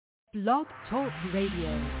Blog Talk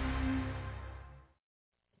Radio.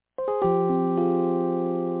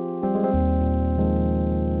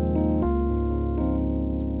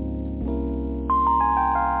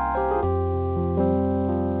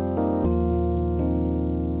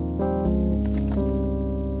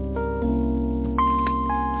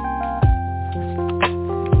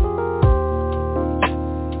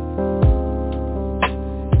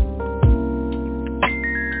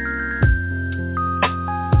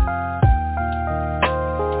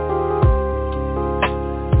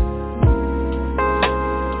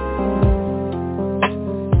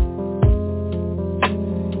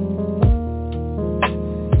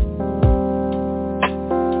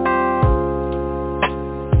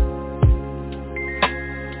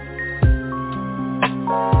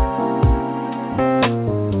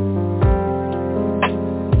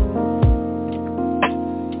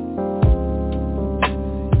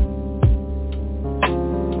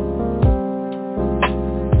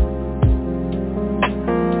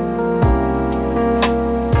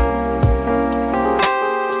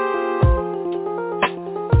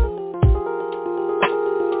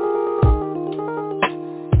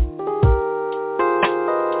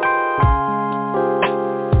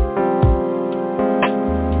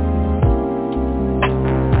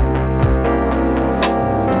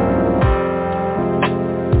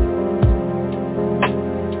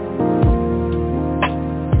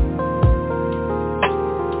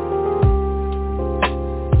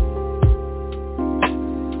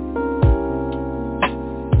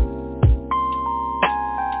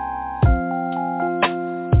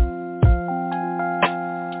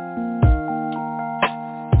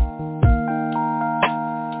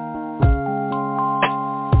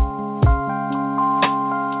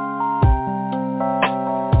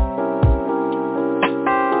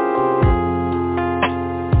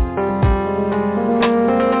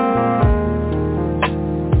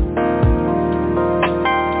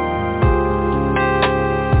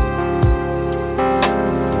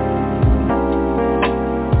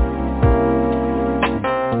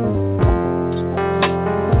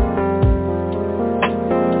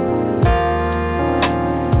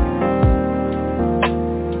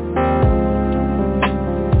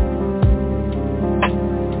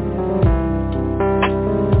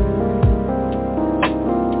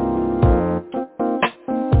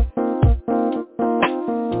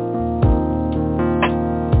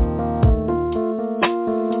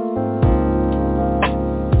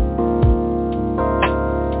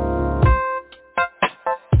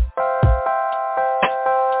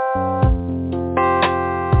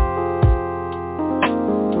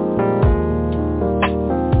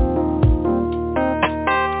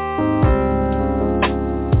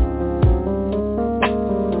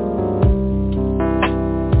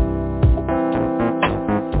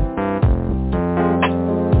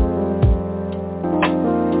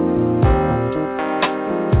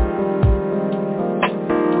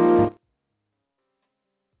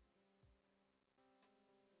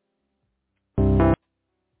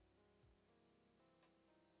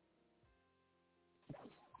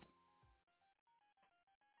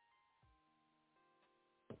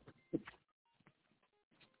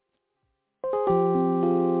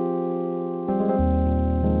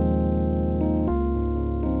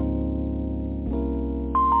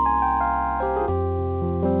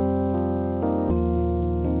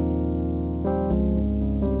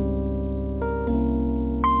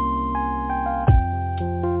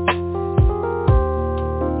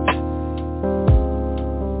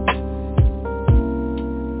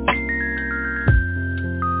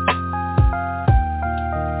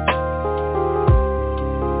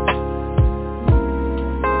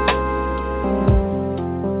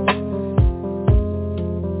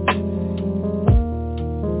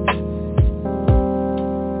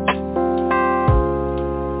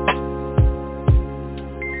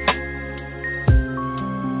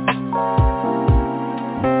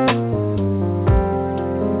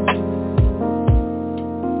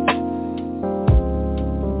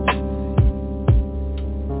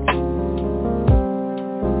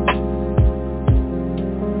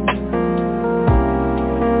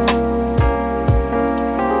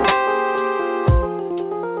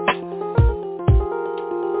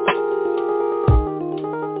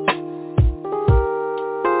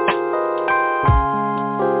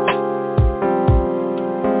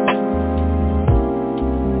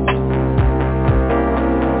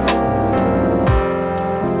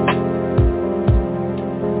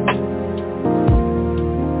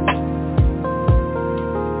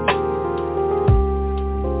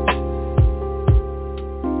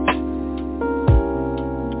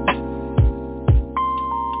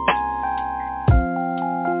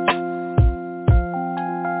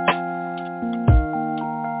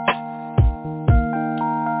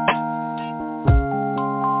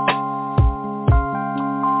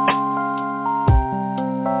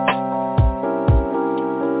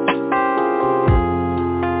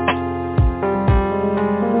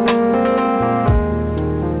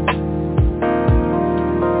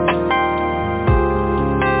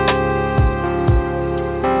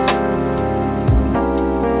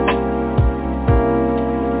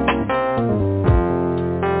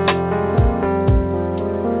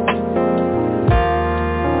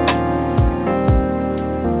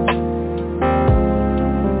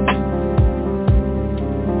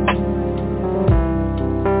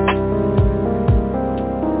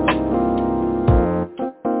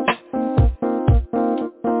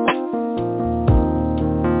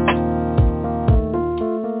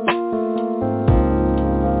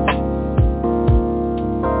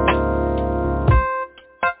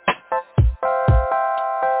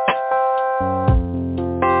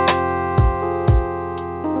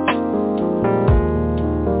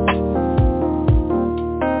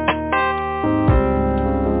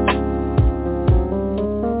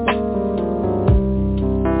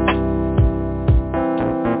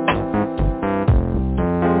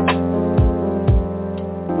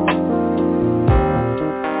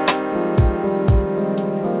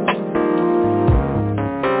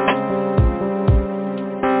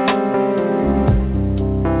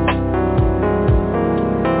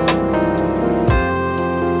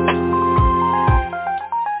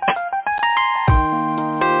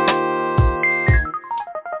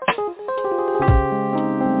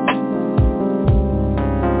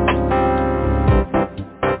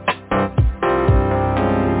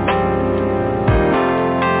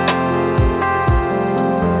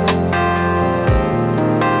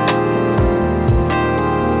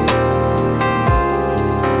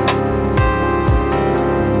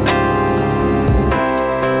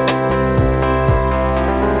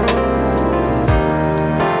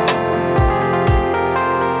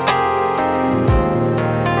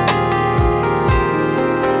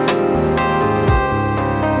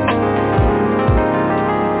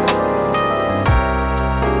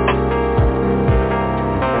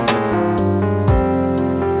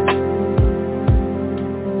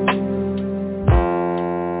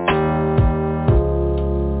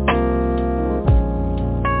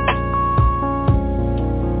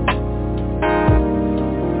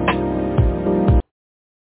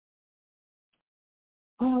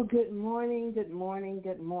 Good morning, good morning,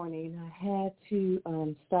 good morning. I had to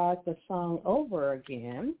start the song over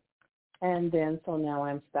again, and then so now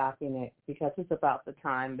I'm stopping it because it's about the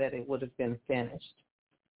time that it would have been finished.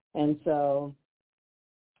 And so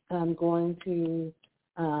I'm going to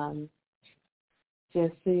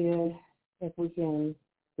just see if we can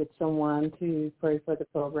get someone to pray for the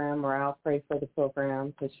program, or I'll pray for the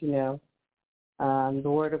program, because, the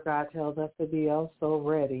Word of God tells us to be also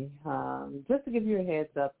ready. Just to give you a heads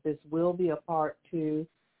up, this will be a part two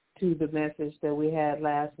to the message that we had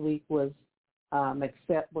last week, was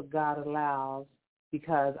accept what God allows,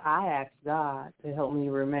 because I asked God to help me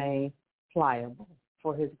remain pliable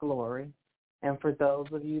for his glory. And for those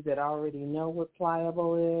of you that already know what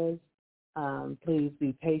pliable is, please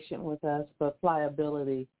be patient with us. But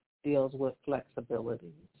pliability deals with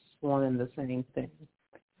flexibility. It's one and the same thing.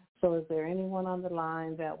 So is there anyone on the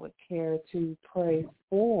line that would care to pray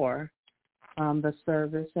for the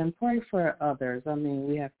service and pray for others? I mean,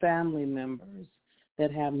 we have family members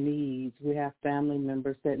that have needs. We have family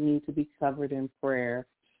members that need to be covered in prayer.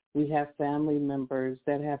 We have family members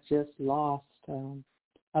that have just lost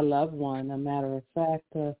a loved one. A matter of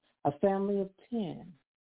fact, a family of 10.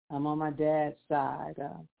 I'm on my dad's side.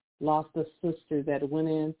 Lost a sister that went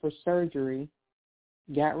in for surgery,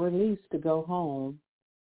 got released to go home,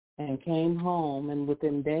 and came home, and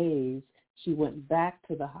within days she went back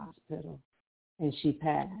to the hospital and she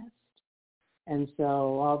passed. And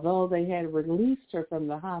so although they had released her from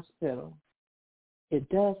the hospital, it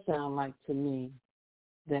does sound like to me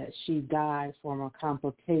that she died from a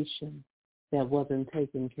complication that wasn't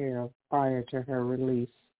taken care of prior to her release.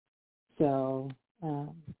 So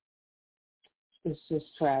it's just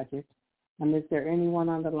tragic. Is there anyone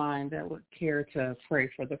on the line that would care to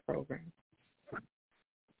pray for the program?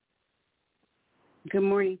 Good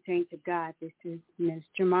morning, saints of God. This is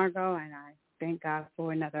Mr. Margot, and I thank God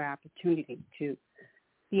for another opportunity to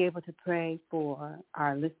be able to pray for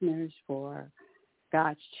our listeners, for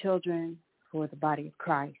God's children, for the body of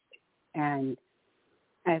Christ. And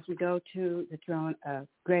as we go to the throne of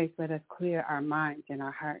grace, let us clear our minds and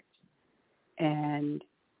our hearts and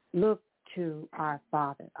look to our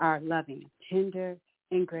Father, our loving, tender,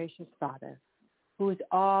 and gracious Father, who is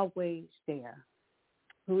always there,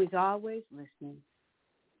 who is always listening,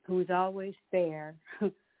 who is always fair,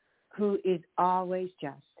 who is always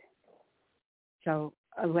just. So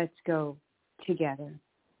let's go together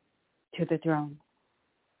to the throne.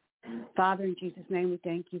 Father, in Jesus' name, we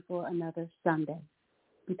thank you for another Sunday.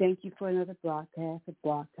 We thank you for another broadcast of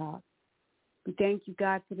Blog Talk. We thank you,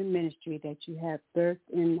 God, for the ministry that you have birthed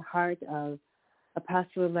in the heart of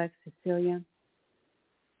Apostle-elect Cecilia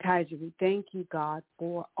Kaiser. We thank you, God,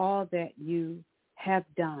 for all that you have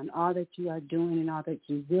done, all that you are doing, and all that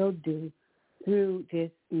you will do through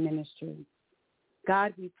this ministry.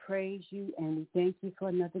 God, we praise you and we thank you for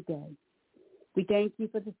another day. We thank you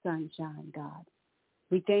for the sunshine, God.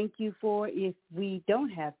 We thank you for if we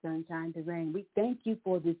don't have sunshine to rain. We thank you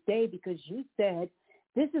for this day because you said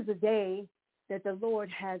this is a day that the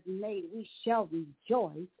Lord has made. We shall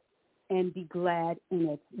rejoice and be glad in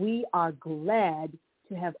it. We are glad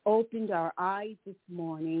to have opened our eyes this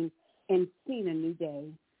morning and seen a new day.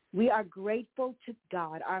 We are grateful to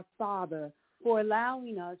God, our Father, for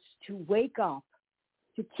allowing us to wake up,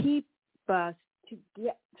 to keep us,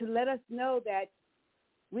 to let us know that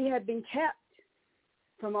we have been kept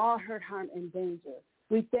from all hurt, harm, and danger.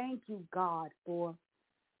 We thank you, God, for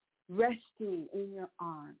resting in your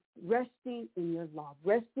arms, resting in your love,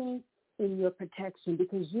 resting in your protection,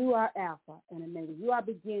 because you are Alpha and Omega. You are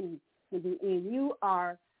beginning and the end. You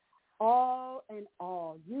are all and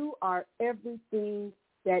all. You are everything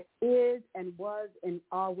that is and was and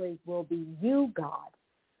always will be. You, God,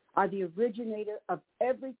 are the originator of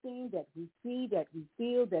everything that we see, that we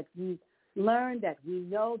feel, that we learn, that we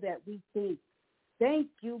know, that we think. Thank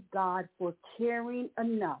you, God, for caring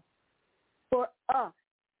enough for us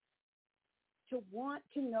to want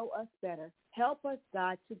to know us better. Help us,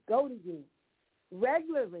 God, to go to you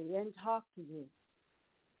regularly and talk to you,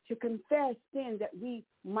 to confess sin that we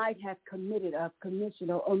might have committed of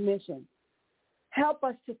commission or omission. Help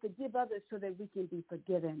us to forgive others so that we can be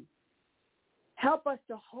forgiven. Help us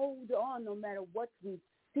to hold on no matter what we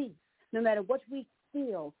see, no matter what we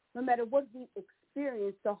feel, no matter what we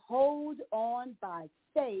experience, to hold on by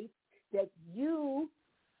faith that you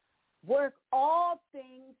work all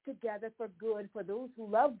things together for good for those who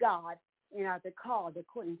love God and are the called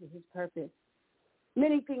according to his purpose.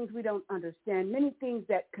 Many things we don't understand, many things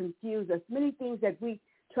that confuse us, many things that we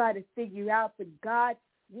try to figure out, but God,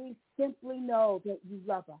 we simply know that you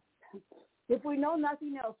love us. If we know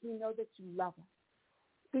nothing else, we know that you love us.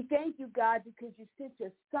 We thank you, God, because you sent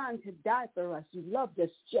your son to die for us. You loved us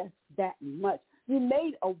just that much. You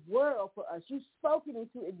made a world for us. You spoke it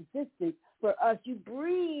into existence for us. You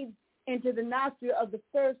breathed into the nostril of the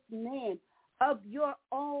first man of your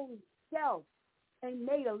own self and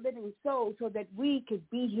made a living soul so that we could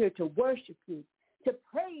be here to worship you, to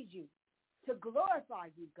praise you, to glorify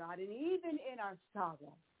you, God. And even in our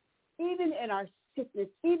sorrow, even in our sickness,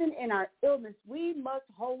 even in our illness, we must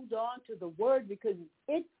hold on to the word because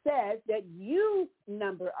it says that you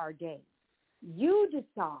number our days. You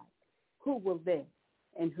decide who will live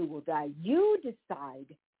and who will die. You decide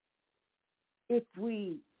if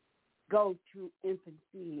we go through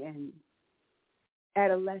infancy and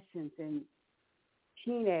adolescence and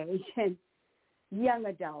teenage and young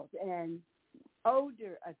adults and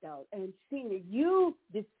older adults and senior. You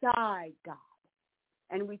decide, God,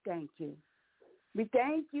 and we thank you. We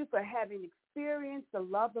thank you for having experienced the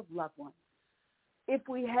love of loved ones. If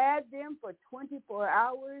we had them for 24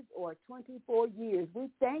 hours or 24 years, we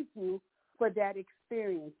thank you for that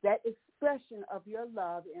experience, that expression of your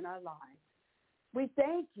love in our lives. We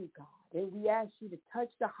thank you, God, and we ask you to touch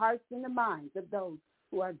the hearts and the minds of those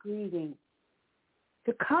who are grieving,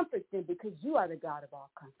 to comfort them because you are the God of all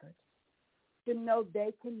comfort, to know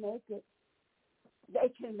they can make it. They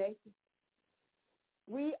can make it.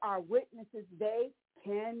 We are witnesses. They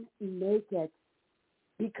can make it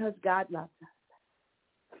because God loves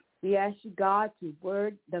us. We ask you, God, to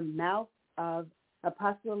word the mouth of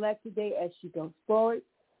Apostle-elect today as she goes forward.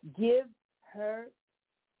 Give her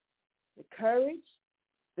the courage,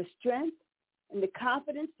 the strength, and the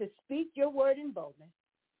confidence to speak your word in boldness,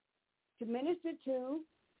 to minister to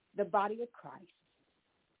the body of Christ,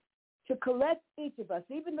 to collect each of us,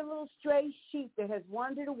 even the little stray sheep that has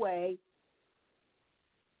wandered away,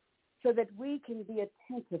 so that we can be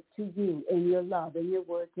attentive to you and your love and your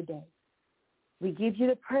word today. We give you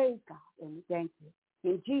the praise, God, and we thank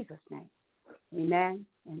you. In Jesus' name, amen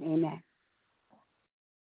and amen.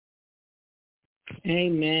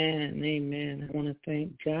 Amen. Amen. I want to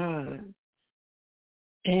thank God.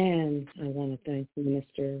 And I want to thank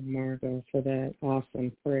Minister Margot for that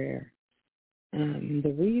awesome prayer.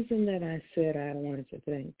 The reason that I said I wanted to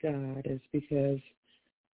thank God is because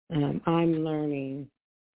I'm learning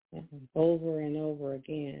over and over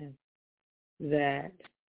again that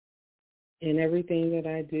in everything that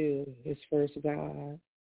I do is first God,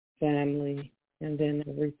 family, and then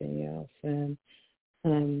everything else.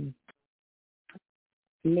 And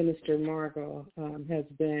Minister Margot has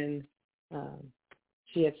been,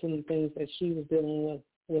 she had some things that she was dealing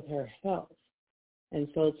with her health. And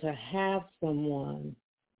so to have someone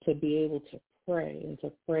to be able to pray and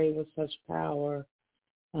to pray with such power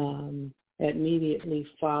immediately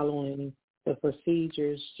following the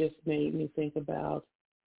procedures just made me think about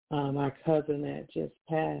our cousin that just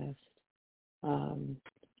passed,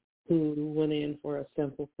 who went in for a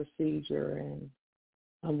simple procedure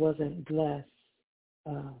and wasn't blessed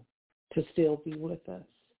to still be with us.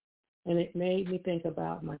 And it made me think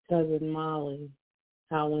about my cousin Molly,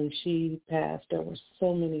 how when she passed, there were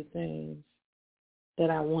so many things that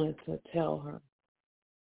I wanted to tell her.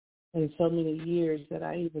 And so many years that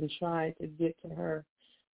I even tried to get to her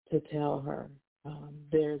to tell her.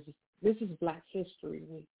 This is Black History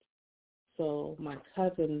Week. So my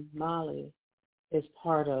cousin Molly is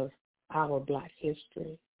part of our Black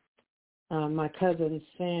history. My cousin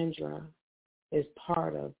Sandra is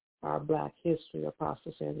part of our Black history,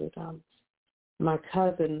 Apostle Sandra Thomas. My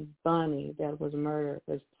cousin Bunny that was murdered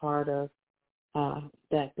is part of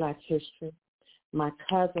that Black history. My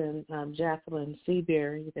cousin Jacqueline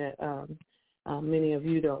Seabury, that many of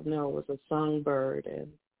you don't know, was a songbird,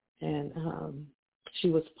 and she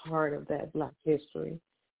was part of that Black history.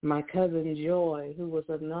 My cousin Joy, who was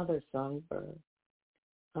another songbird,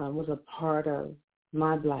 was a part of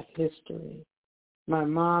my Black history. My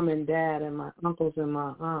mom and dad and my uncles and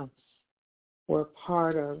my aunts were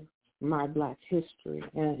part of my Black history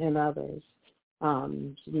and others.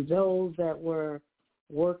 Those that were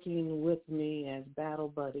working with me as battle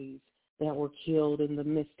buddies that were killed in the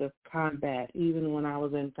midst of combat, even when I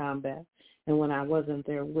was in combat and when I wasn't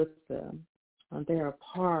there with them. They're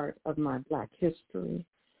a part of my Black history.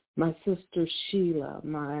 My sister Sheila,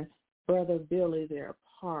 my brother Billy, they're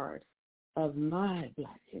a part of my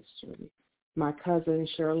Black history. My cousin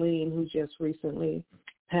Charlene, who just recently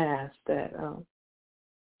passed, that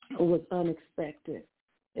was unexpected,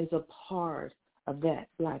 is a part of that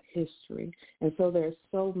Black history. And so there's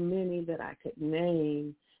so many that I could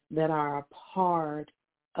name that are a part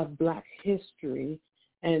of Black history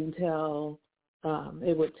until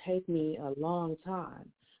it would take me a long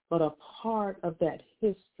time. But a part of that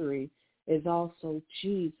history is also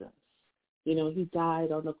Jesus. You know, he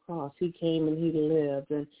died on the cross. He came and he lived,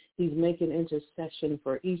 and he's making intercession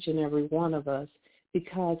for each and every one of us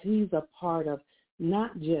because he's a part of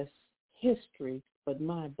not just history, but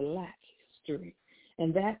my Black history.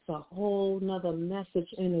 And that's a whole nother message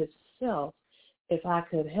in itself. If I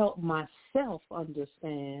could help myself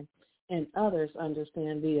understand and others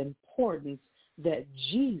understand the importance that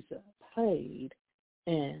Jesus played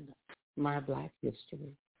in my Black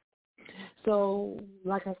history. So,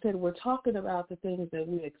 like I said, we're talking about the things that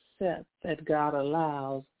we accept that God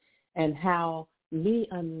allows and how me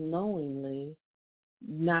unknowingly,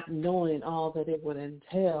 not knowing all that it would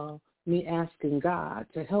entail, me asking God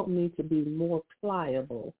to help me to be more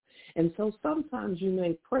pliable. And so sometimes you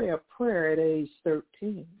may pray a prayer at age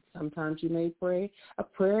 13. Sometimes you may pray a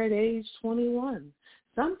prayer at age 21.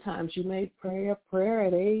 Sometimes you may pray a prayer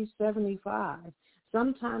at age 75.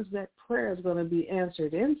 Sometimes that prayer is going to be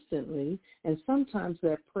answered instantly, and sometimes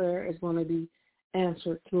that prayer is going to be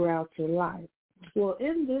answered throughout your life. Well,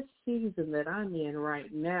 in this season that I'm in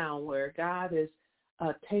right now, where God is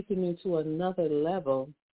taking me to another level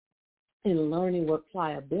in learning what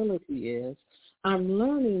pliability is, I'm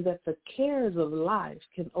learning that the cares of life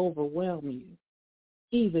can overwhelm you,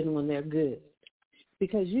 even when they're good.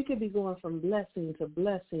 Because you could be going from blessing to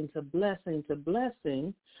blessing to blessing to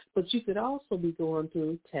blessing, but you could also be going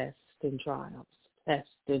through tests and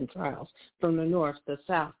trials from the north, the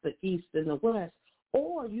south, the east, and the west.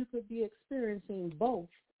 Or you could be experiencing both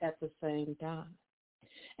at the same time.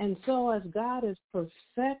 And so as God is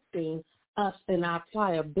perfecting us in our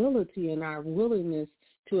pliability and our willingness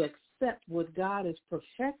to accept what God is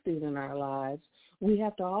perfecting in our lives, we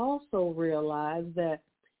have to also realize that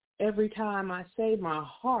every time I say my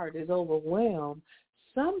heart is overwhelmed,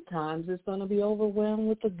 sometimes it's going to be overwhelmed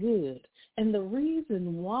with the good. And the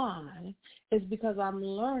reason why is because I'm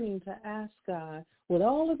learning to ask God, with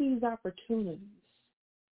all of these opportunities,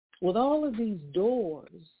 with all of these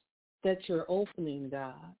doors that you're opening,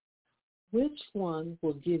 God, which one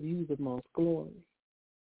will give you the most glory?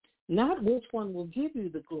 Not which one will give you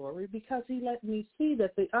the glory, because he let me see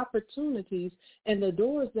that the opportunities and the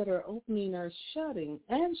doors that are opening are shutting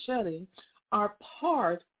are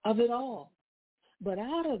part of it all. But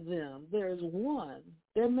out of them, there's one.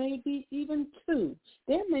 There may be even two.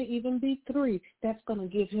 There may even be three that's going to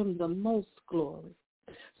give him the most glory.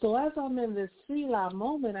 So as I'm in this Selah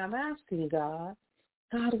moment, I'm asking God,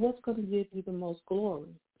 what's going to give you the most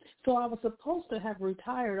glory? So I was supposed to have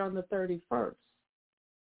retired on the 31st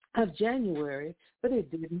of January, but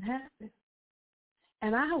it didn't happen.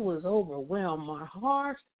 And I was overwhelmed. My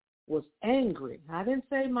heart was angry. I didn't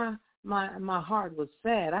say my heart was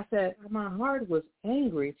sad. I said my heart was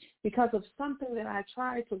angry because of something that I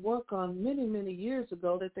tried to work on many, many years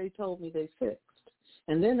ago that they told me they fixed.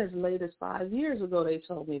 And then as late as 5 years ago, they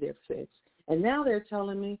told me they're fixed. And now they're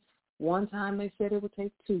telling me one time they said it would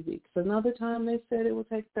take 2 weeks. Another time they said it would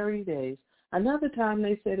take 30 days. Another time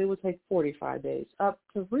they said it would take 45 days. Up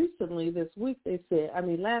to recently this week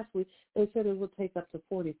last week, they said it would take up to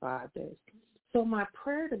 45 days. So my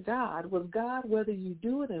prayer to God was, God, whether you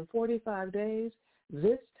do it in 45 days,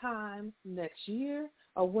 this time next year,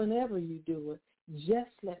 or whenever you do it,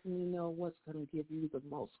 just let me know what's going to give you the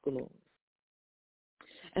most glory.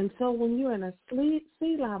 And so when you're in a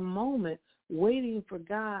Selah moment, waiting for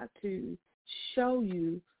God to show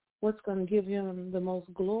you what's going to give him the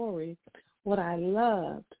most glory, what I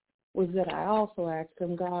loved was that I also asked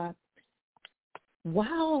him, God,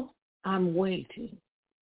 while I'm waiting,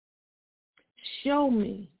 show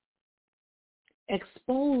me,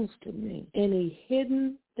 expose to me any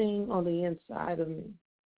hidden thing on the inside of me,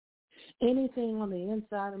 anything on the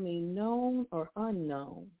inside of me, known or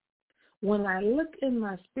unknown. When I look in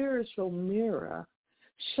my spiritual mirror,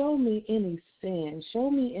 show me any sin, show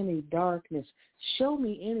me any darkness, show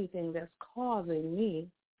me anything that's causing me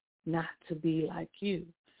not to be like you.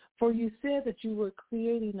 For you said that you were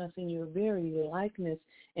creating us in your very likeness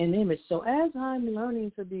and image. So as I'm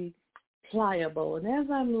learning to be pliable and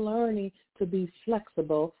as I'm learning to be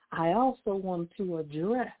flexible, I also want to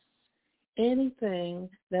address anything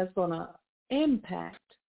that's going to impact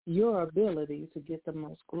your ability to get the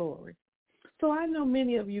most glory. So I know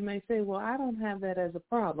many of you may say, well, I don't have that as a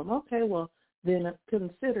problem. Okay, well, then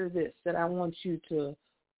consider this, that I want you to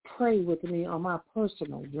pray with me on my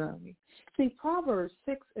personal journey. See, Proverbs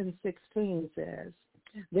 6:16 says,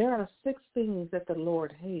 there are 6 things that the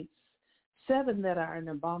Lord hates, 7 that are an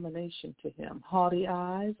abomination to him: haughty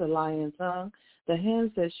eyes, a lying tongue, the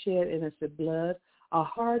hands that shed innocent blood, a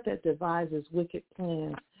heart that devises wicked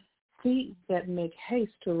plans, feet that make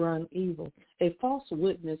haste to run evil, a false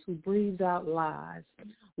witness who breathes out lies,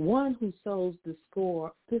 one who sows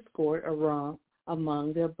discord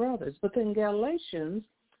among their brothers. But then Galatians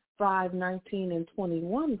 5:19 and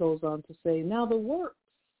 21 goes on to say, now the works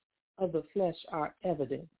of the flesh are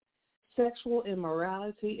evident: sexual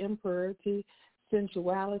immorality, impurity,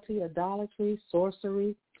 sensuality, idolatry,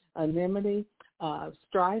 sorcery, enmity,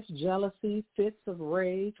 strife, jealousy, fits of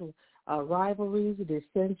rage, rivalries,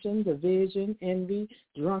 dissension, division, envy,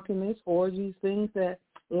 drunkenness, orgies, things that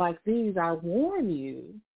like these I warn you,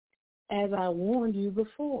 as I warned you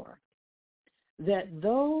before, that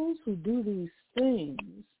those who do these things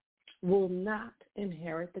will not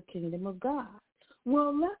inherit the kingdom of God.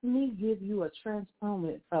 Well, let me give you a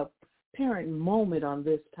transparent moment on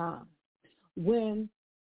this time. When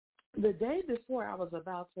the day before I was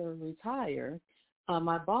about to retire,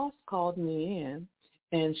 my boss called me in,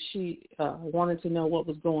 and she wanted to know what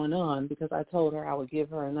was going on because I told her I would give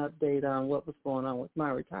her an update on what was going on with my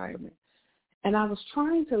retirement. And I was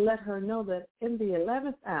trying to let her know that in the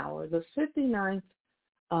 11th hour, the 59th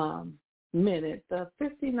minute, the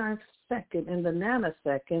 59th second, and the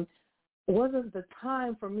nanosecond wasn't the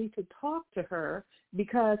time for me to talk to her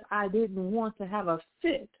because I didn't want to have a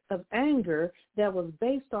fit of anger that was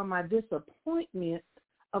based on my disappointment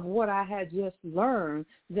of what I had just learned,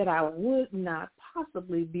 that I would not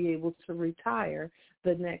possibly be able to retire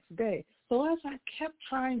the next day. So as I kept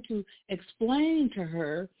trying to explain to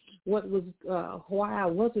her what was why I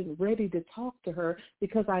wasn't ready to talk to her,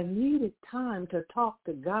 because I needed time to talk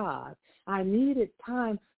to God. I needed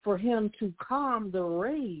time for him to calm the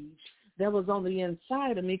rage that was on the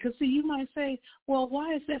inside of me. Because, see, you might say, well,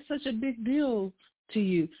 why is that such a big deal to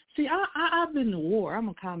you? See, I've been to war. I'm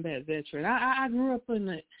a combat veteran. I grew up in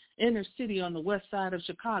the inner city on the west side of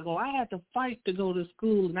Chicago. I had to fight to go to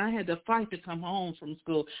school, and I had to fight to come home from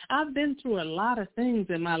school. I've been through a lot of things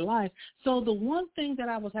in my life. So the one thing that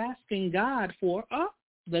I was asking God for,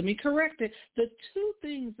 let me correct it. The two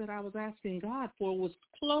things that I was asking God for was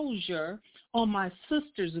closure on my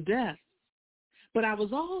sister's death. But I was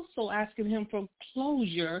also asking him for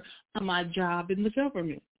closure on my job in the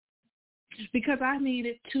government, because I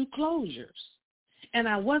needed two closures, and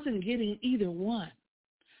I wasn't getting either one.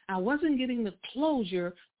 I wasn't getting the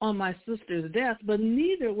closure on my sister's death, but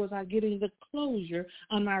neither was I getting the closure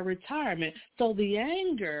on my retirement. So the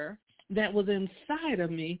anger that was inside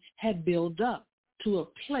of me had built up to a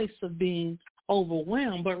place of being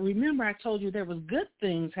overwhelmed. But remember, I told you there was good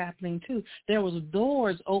things happening too. There was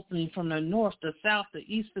doors opening from the north, the south, the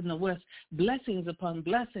east, and the west, blessings upon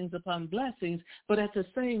blessings upon blessings. But at the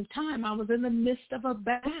same time, I was in the midst of a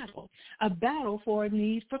battle for a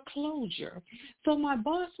need for closure. So my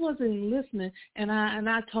boss wasn't listening, and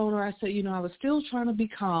I told her, I said, I was still trying to be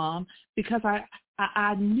calm, because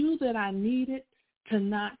I knew that I needed to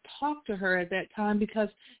not talk to her at that time, because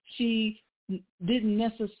she didn't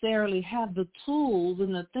necessarily have the tools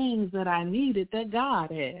and the things that I needed that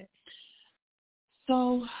God had.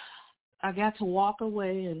 So I got to walk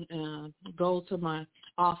away and go to my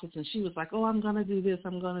office, and she was like, I'm going to do this,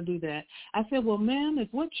 I'm going to do that. I said, well, ma'am, if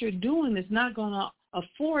what you're doing is not going to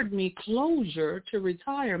afford me closure to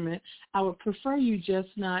retirement, I would prefer you just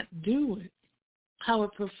not do it. I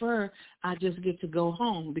would prefer I just get to go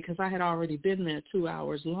home, because I had already been there 2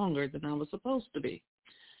 hours longer than I was supposed to be.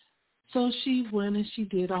 So she went and she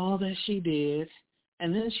did all that she did,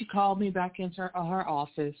 and then she called me back into her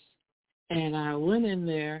office, and I went in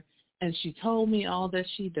there, and she told me all that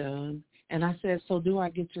she done, and I said, so do I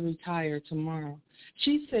get to retire tomorrow?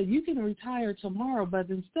 She said, you can retire tomorrow, but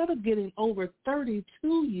instead of getting over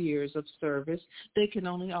 32 years of service, they can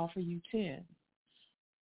only offer you 10.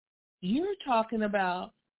 You're talking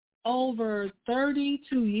about over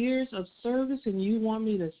 32 years of service, and you want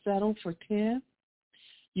me to settle for 10?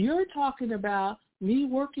 You're talking about me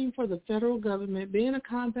working for the federal government, being a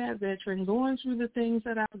combat veteran, going through the things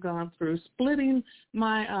that I've gone through, splitting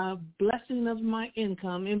my blessing of my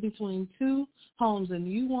income in between two homes, and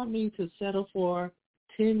you want me to settle for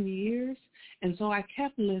 10 years? And so I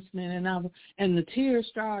kept listening, and the tears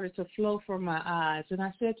started to flow from my eyes. And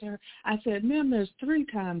I said to her, I said, ma'am, there's 3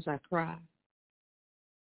 times I cry.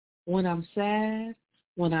 When I'm sad,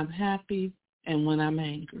 when I'm happy, and when I'm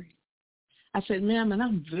angry. I said, ma'am, and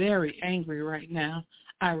I'm very angry right now.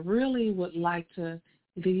 I really would like to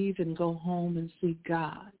leave and go home and see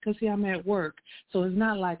God. Because, see, I'm at work. So it's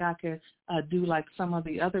not like I can do like some of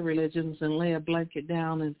the other religions and lay a blanket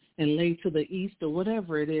down and lay to the east or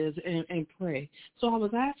whatever it is and pray. So I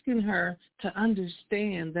was asking her to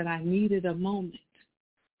understand that I needed a moment.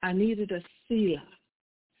 I needed a selah.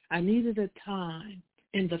 I needed a time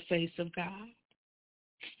in the face of God.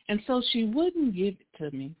 And so she wouldn't give it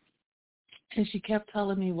to me. And she kept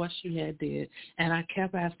telling me what she had did. And I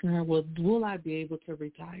kept asking her, well, will I be able to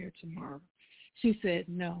retire tomorrow? She said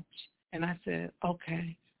no. And I said,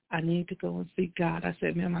 okay, I need to go and seek God. I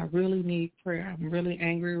said, ma'am, I really need prayer. I'm really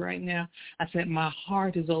angry right now. I said, my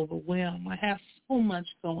heart is overwhelmed. I have so much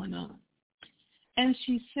going on. And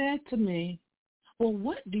she said to me, well,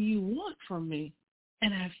 what do you want from me?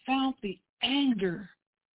 And I felt the anger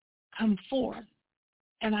come forth.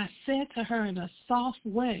 And I said to her in a soft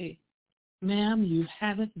way, ma'am, you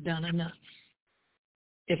haven't done enough.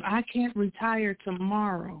 If I can't retire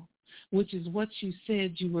tomorrow, which is what you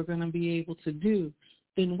said you were going to be able to do,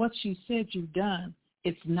 then what you said you've done,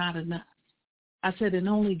 it's not enough. I said, and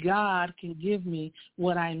only God can give me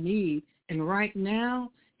what I need. And right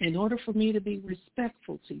now, in order for me to be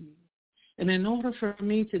respectful to you, and in order for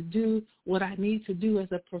me to do what I need to do as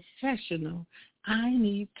a professional, I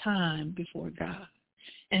need time before God.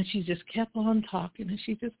 And she just kept on talking, and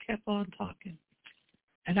she just kept on talking.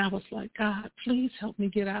 And I was like, God, please help me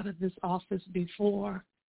get out of this office before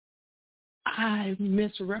I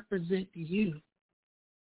misrepresent you.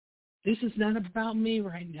 This is not about me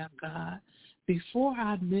right now, God. Before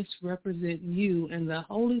I misrepresent you and the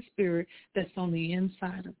Holy Spirit that's on the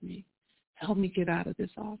inside of me, help me get out of this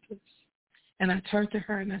office. And I turned to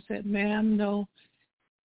her and I said, ma'am, no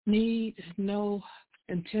need, no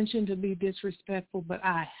intention to be disrespectful, but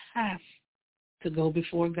I have to go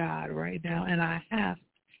before God right now, and I have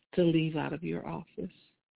to leave out of your office.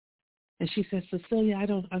 And she said, Cecilia, I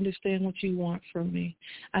don't understand what you want from me.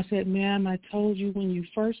 I said, ma'am, I told you when you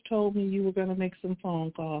first told me you were going to make some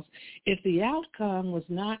phone calls. If the outcome was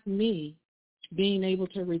not me being able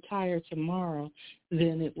to retire tomorrow,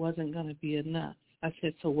 then it wasn't going to be enough. I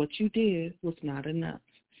said, so what you did was not enough.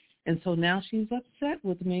 And so now she's upset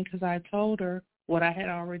with me because I told her what I had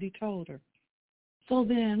already told her. So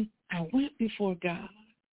then I went before God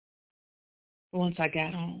once I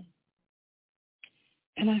got home.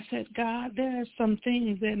 And I said, God, there are some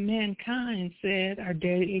things that mankind said are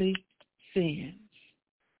daily sins.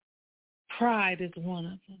 Pride is one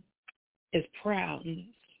of them. It's proudness.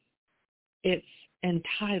 It's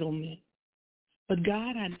entitlement. But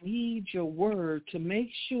God, I need your word to make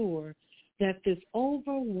sure that this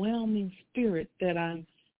overwhelming spirit that I'm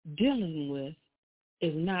dealing with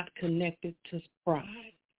is not connected to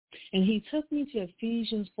pride. And he took me to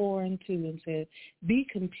Ephesians 4:2 and said, be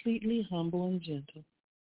completely humble and gentle.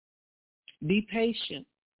 Be patient,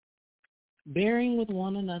 bearing with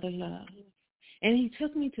one another love. And he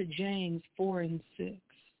took me to James 4:6.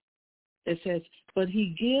 It says, but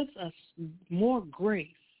he gives us more grace.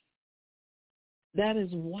 That is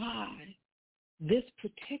why this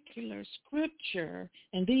particular scripture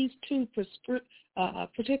and these two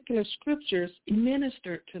particular scriptures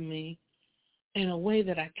ministered to me in a way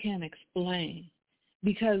that I can't explain,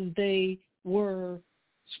 because they were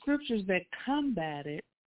scriptures that combated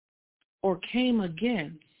or came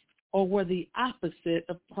against or were the opposite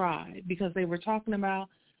of pride, because they were talking about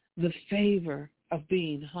the favor of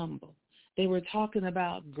being humble. They were talking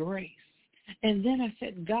about grace. And then I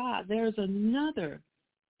said, God, there's another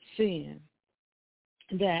sin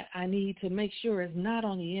that I need to make sure is not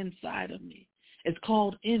on the inside of me. It's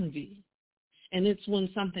called envy. And it's when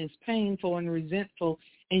something's painful and resentful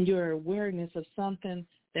and your awareness of something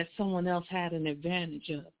that someone else had an advantage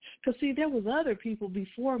of. Because, see, there was other people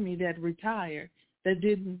before me that retired that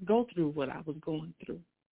didn't go through what I was going through.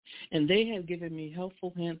 And they had given me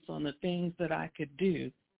helpful hints on the things that I could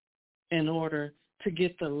do in order to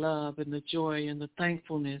get the love and the joy and the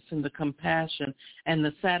thankfulness and the compassion and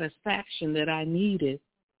the satisfaction that I needed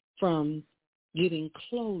from getting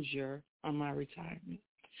closure on my retirement.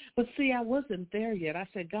 But see, I wasn't there yet. I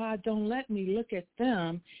said, God, don't let me look at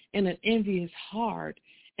them in an envious heart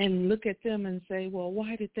and look at them and say, well,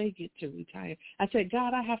 why did they get to retire? I said,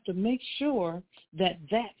 God, I have to make sure that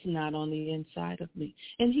that's not on the inside of me.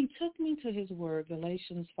 And he took me to his word,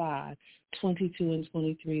 Galatians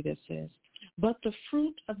 5:22-23, that says, but the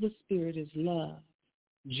fruit of the Spirit is love,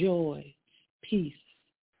 joy, peace,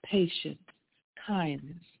 patience,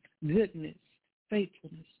 kindness, goodness,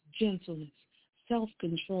 faithfulness, gentleness,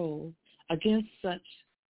 self-control. Against such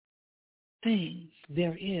things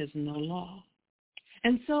there is no law.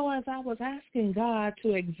 And so as I was asking God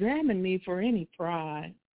to examine me for any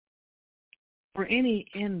pride, for any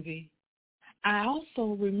envy, I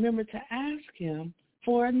also remembered to ask him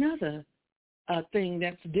for another thing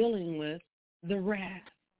that's dealing with the wrath,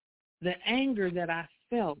 the anger that I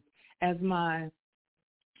felt as my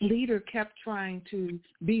leader kept trying to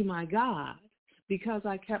be my God, because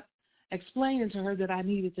I kept explaining to her that I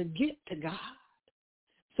needed to get to God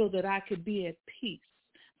so that I could be at peace.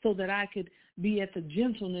 so that I could be at the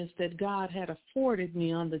gentleness that God had afforded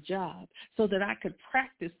me on the job, so that I could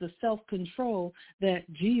practice the self-control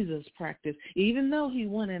that Jesus practiced, even though he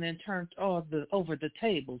went in and turned over the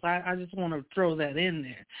tables. I just want to throw that in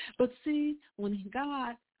there. But see, when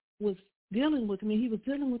God was dealing with me, he was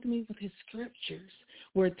dealing with me with his scriptures,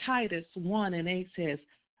 where Titus 1:8 says,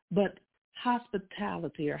 but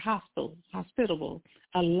hospitality or hospitable,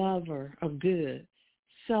 a lover of good,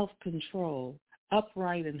 self-control,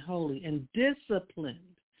 upright and holy, and disciplined.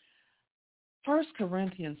 1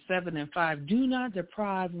 Corinthians 7:5, do not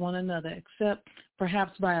deprive one another except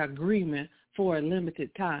perhaps by agreement for a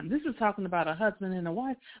limited time. This is talking about a husband and a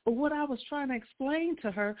wife, but what I was trying to explain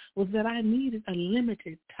to her was that I needed a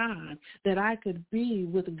limited time that I could be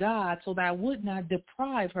with God so that I would not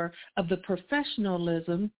deprive her of the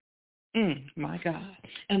professionalism, my God,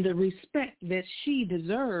 and the respect that she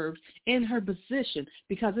deserved in her position.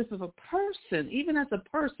 Because if a person, even as a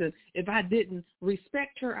person, if I didn't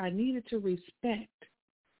respect her, I needed to respect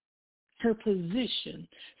her position.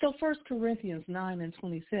 So 1 Corinthians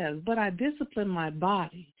 9:20 says, but I discipline my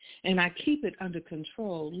body and I keep it under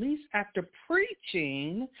control, lest after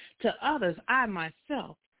preaching to others, I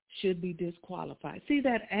myself should be disqualified. See,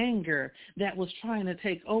 that anger that was trying to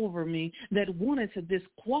take over me, that wanted to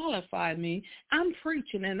disqualify me, I'm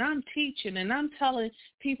preaching and I'm teaching and I'm telling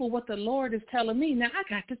people what the Lord is telling me. Now I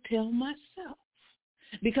got to tell myself,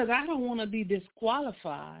 because I don't want to be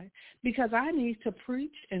disqualified, because I need to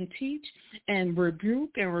preach and teach and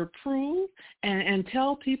rebuke and reprove and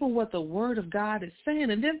tell people what the word of God is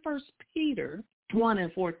saying. And then 1 Peter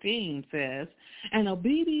 1:14 says,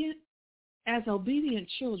 as obedient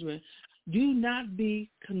children, do not be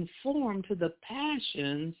conformed to the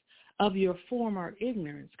passions of your former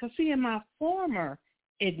ignorance. Because see, in my former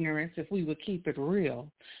ignorance, if we would keep it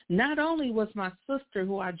real, not only was my sister,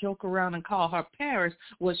 who I joke around and call her Paris,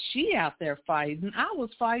 was she out there fighting, I was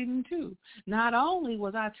fighting too. Not only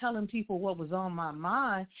was I telling people what was on my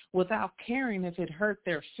mind without caring if it hurt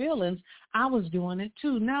their feelings, I was doing it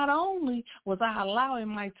too. Not only was I allowing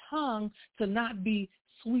my tongue to not be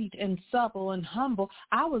sweet and supple and humble,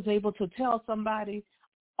 I was able to tell somebody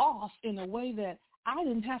off in a way that I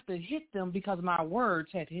didn't have to hit them, because my words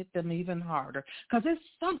had hit them even harder. Because it's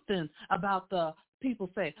something about the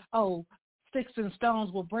people say, oh, sticks and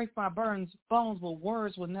stones will break my bones, but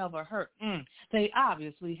words will never hurt. They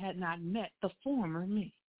obviously had not met the former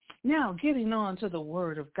me. Now, getting on to the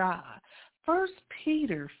word of God. 1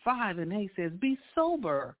 Peter 5:8 says, be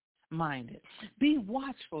sober-minded. Be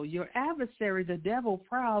watchful. Your adversary, the devil,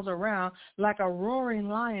 prowls around like a roaring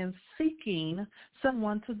lion seeking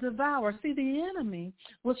someone to devour. See, the enemy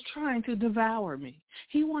was trying to devour me.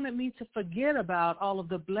 He wanted me to forget about all of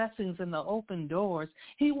the blessings and the open doors.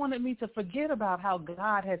 He wanted me to forget about how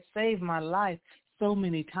God had saved my life so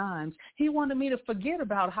many times. He wanted me to forget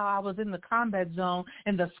about how I was in the combat zone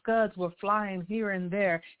and the scuds were flying here and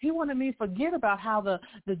there. He wanted me to forget about how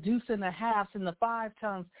the deuce and the halves and the 5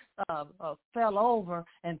 tons fell over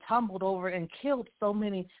and tumbled over and killed so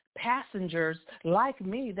many passengers like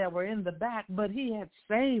me that were in the back, but he had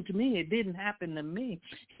saved me. It didn't happen to me.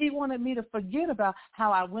 He wanted me to forget about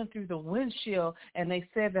how I went through the windshield and they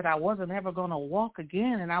said that I wasn't ever going to walk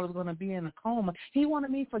again and I was going to be in a coma. He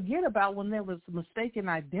wanted me to forget about when there was mistaken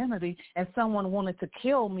identity and someone wanted to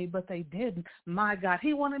kill me, but they didn't. My God,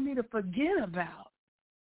 he wanted me to forget about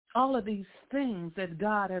all of these things that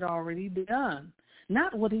God had already done.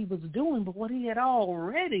 Not what he was doing, but what he had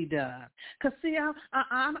already done. Because, see, I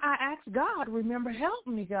asked God, remember, help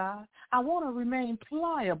me, God. I want to remain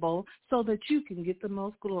pliable so that you can get the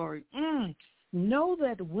most glory. Know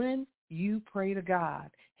that when you pray to God,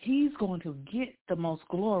 he's going to get the most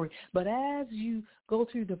glory. But as you go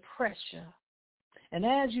through the pressure and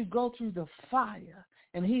as you go through the fire,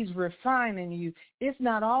 and he's refining you, it's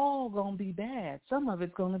not all going to be bad. Some of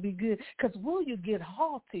it's going to be good. Because will you get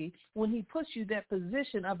haughty when he puts you that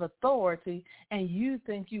position of authority and you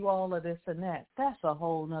think you all of this and that? That's a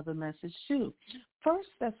whole nother message too. 1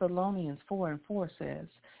 Thessalonians 4:4 says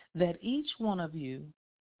that each one of you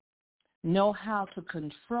know how to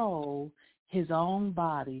control his own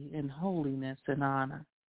body in holiness and honor.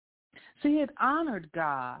 See, it honored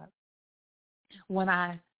God when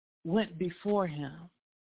I went before him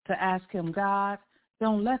to ask him, God,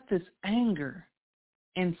 don't let this anger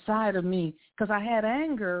inside of me, because I had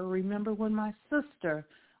anger, remember, when my sister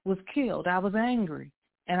was killed. I was angry,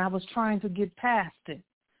 and I was trying to get past it,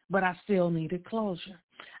 but I still needed closure.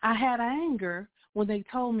 I had anger when they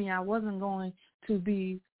told me I wasn't going to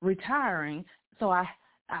be retiring, but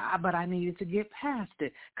I needed to get past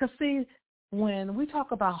it. Because, see, when we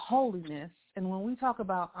talk about holiness And when we talk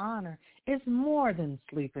about honor, it's more than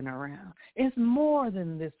sleeping around. It's more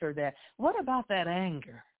than this or that. What about that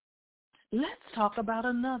anger? Let's talk about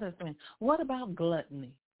another thing. What about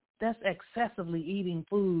gluttony? That's excessively eating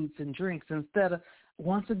foods and drinks instead of,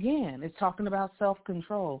 once again, it's talking about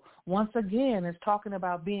self-control. Once again, it's talking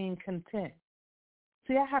about being content.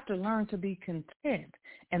 See, I have to learn to be content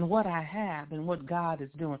in what I have and what God is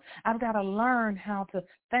doing. I've got to learn how to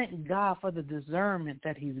thank God for the discernment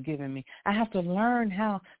that he's given me. I have to learn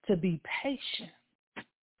how to be patient.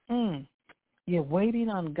 You're waiting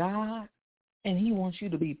on God, and he wants you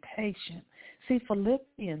to be patient. See,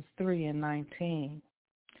 Philippians 3:19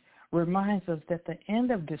 reminds us that the end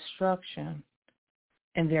of destruction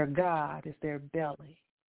and their God is their belly,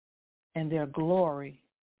 and their glory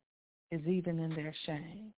is even in their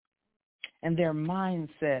shame, and their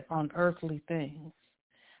mindset on earthly things.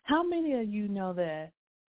 How many of you know that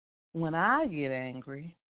when I get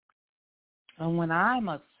angry, and when I'm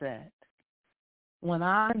upset, when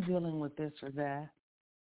I'm dealing with this or that,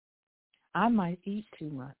 I might eat too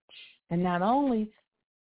much. And not only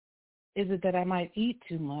is it that I might eat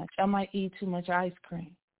too much, I might eat too much ice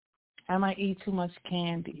cream. I might eat too much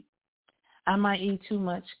candy. I might eat too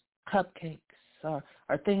much cupcakes or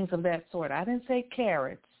things of that sort. I didn't say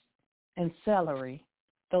carrots and celery,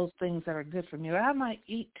 those things that are good for me. I might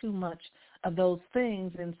eat too much of those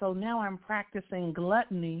things, and so now I'm practicing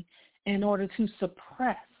gluttony in order to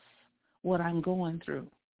suppress what I'm going through.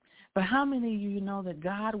 But how many of you know that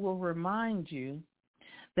God will remind you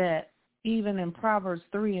that even in Proverbs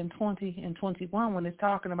 3:20 and 21, when it's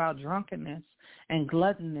talking about drunkenness and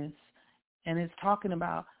gluttonous, and it's talking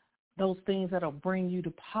about those things that will bring you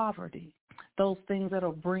to poverty, those things that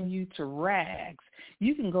will bring you to rags.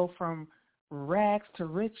 You can go from rags to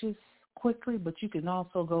riches quickly, but you can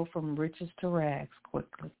also go from riches to rags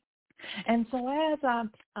quickly. And so as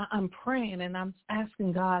I'm praying and I'm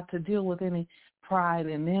asking God to deal with any pride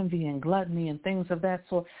and envy and gluttony and things of that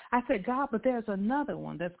sort, I said, God, but there's another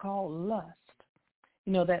one that's called lust.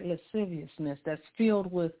 You know, that lasciviousness that's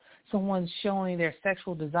filled with someone showing their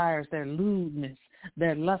sexual desires, their lewdness,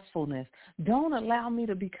 their lustfulness. Don't allow me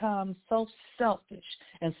to become so selfish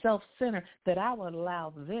and self-centered that I will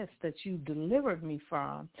allow this that you delivered me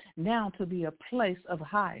from now to be a place of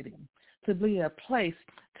hiding, to be a place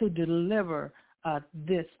to deliver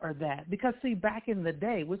this or that. Because, see, back in the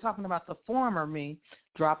day, we're talking about the former me,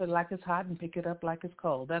 drop it like it's hot and pick it up like it's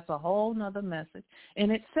cold. That's a whole nother message in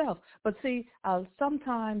itself. But, see,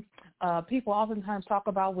 sometimes people oftentimes talk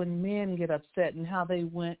about when men get upset and how they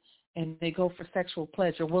went and they go for sexual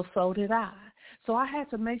pleasure. Well, so did I. So I had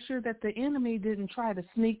to make sure that the enemy didn't try to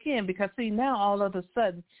sneak in because, see, now all of a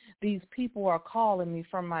sudden these people are calling me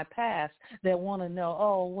from my past that want to know,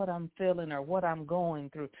 oh, what I'm feeling or what I'm going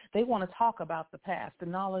through. They want to talk about the past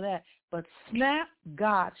and all of that. But snap,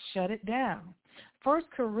 God shut it down. 1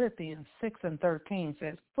 Corinthians 6:13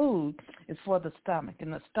 says, food is for the stomach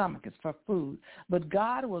and the stomach is for food. But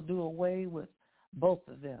God will do away with both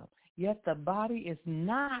of them. Yet the body is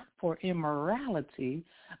not for immorality,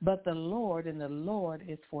 but the Lord, and the Lord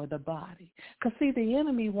is for the body. Because, see, the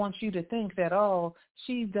enemy wants you to think that, oh,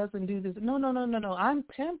 she doesn't do this. No. I'm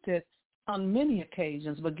tempted on many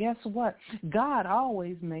occasions, but guess what? God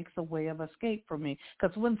always makes a way of escape for me.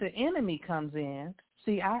 Because when the enemy comes in,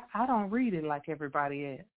 see, I don't read it like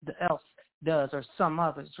everybody else does or some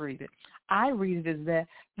others read it. I read it as that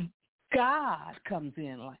God comes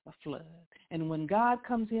in like a flood. And when God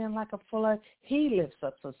comes in like a flood, he lifts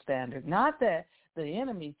up the standard. Not that the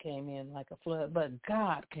enemy came in like a flood, but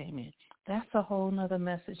God came in. That's a whole nother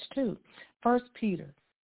message too. 1 Peter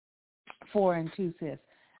 4:2 says,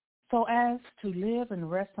 so as to live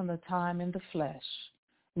and rest on the time in the flesh,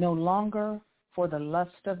 no longer for the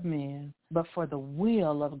lust of men, but for the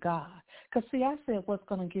will of God. Because, see, I said what's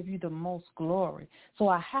going to give you the most glory. So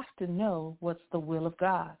I have to know what's the will of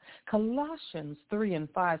God. Colossians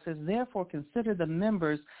 3:5 says, therefore consider the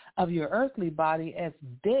members of your earthly body as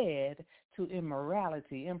dead to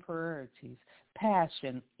immorality, impurities,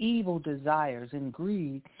 passion, evil desires, and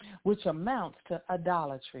greed, which amounts to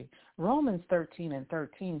idolatry. Romans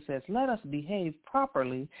 13:13 says, let us behave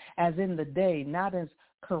properly as in the day, not as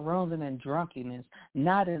carousing and drunkenness,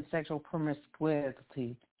 not in sexual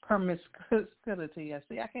promiscuity. I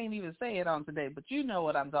can't even say it on today, but you know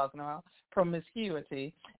what I'm talking about.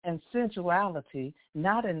 Promiscuity and sensuality,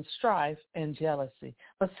 not in strife and jealousy.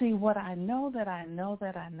 But see, what I know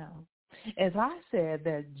is I said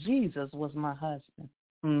that Jesus was my husband.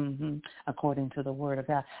 According to the word of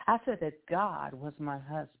God. I said that God was my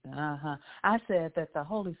husband. I said that the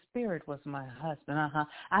Holy Spirit was my husband.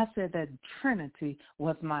 I said that Trinity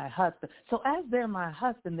was my husband. So as they're my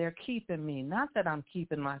husband, they're keeping me. Not that I'm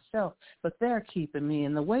keeping myself, but they're keeping me.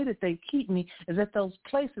 And the way that they keep me is that those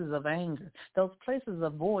places of anger, those places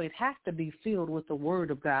of void have to be filled with the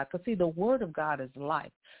word of God. Because, see, the word of God is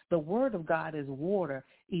life. The word of God is water,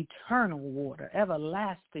 eternal water,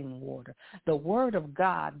 everlasting water. The word of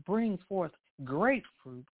God brings forth great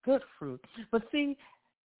fruit, good fruit. But see,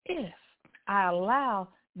 if I allow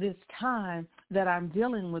this time that I'm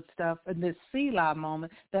dealing with stuff in this Selah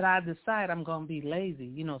moment that I decide I'm going to be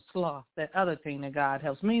lazy, sloth, that other thing that God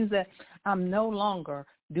helps, means that I'm no longer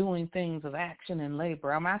doing things of action and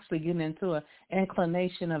labor. I'm actually getting into an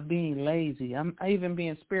inclination of being lazy. I'm even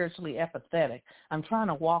being spiritually apathetic. I'm trying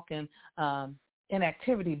to walk in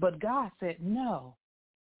inactivity, but God said, no.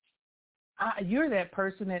 You're that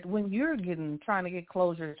person that when you're trying to get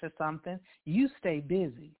closure to something, you stay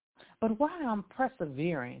busy. But while I'm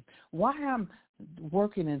persevering, while I'm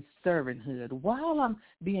working in servanthood, while I'm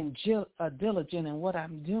being diligent in what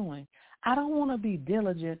I'm doing, I don't want to be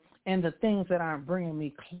diligent in the things that aren't bringing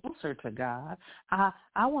me closer to God. I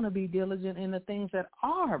want to be diligent in the things that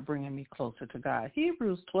are bringing me closer to God.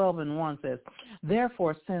 Hebrews 12:1 says,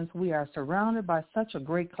 therefore, since we are surrounded by such a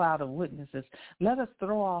great cloud of witnesses, let us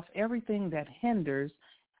throw off everything that hinders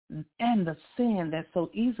and the sin that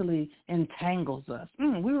so easily entangles us.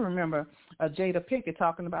 We remember Jada Pinkett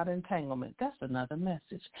talking about entanglement. That's another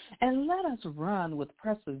message. And let us run with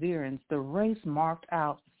perseverance the race marked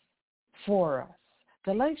out for us.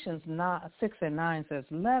 Galatians 6:9 says,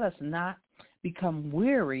 let us not become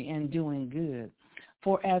weary in doing good,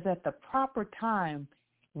 for as at the proper time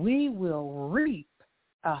we will reap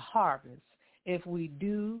a harvest if we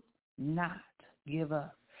do not give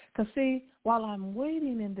up. Because, see, while I'm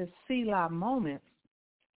waiting in this Selah moment,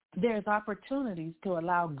 there's opportunities to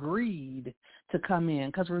allow greed to come in.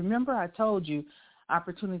 Because remember I told you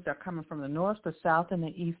opportunities are coming from the north, the south, and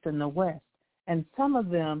the east, and the west. And some of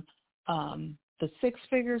them, the 6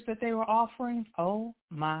 figures that they were offering, oh,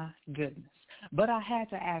 my goodness. But I had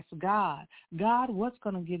to ask God, what's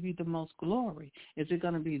going to give you the most glory? Is it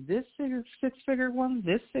going to be this 6-figure one,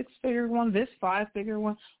 this 6-figure one, this 5-figure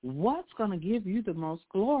one? What's going to give you the most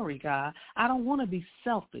glory, God? I don't want to be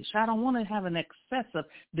selfish. I don't want to have an excessive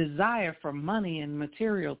desire for money and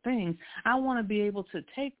material things. I want to be able to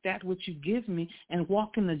take that which you give me and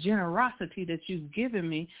walk in the generosity that you've given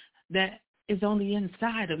me that is on the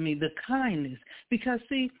inside of me, the kindness. Because,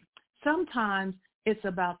 see, sometimes it's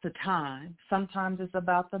about the time. Sometimes it's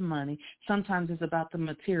about the money. Sometimes it's about the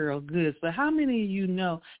material goods. But how many of you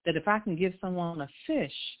know that if I can give someone a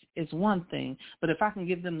fish, it's one thing, but if I can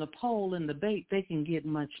give them the pole and the bait, they can get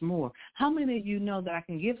much more? How many of you know that I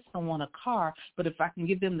can give someone a car, but if I can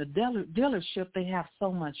give them the dealership, they have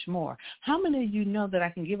so much more? How many of you know that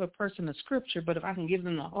I can give a person a scripture, but if I can give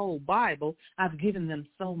them the whole Bible, I've given them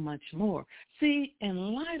so much more? See,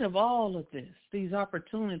 in light of all of this, these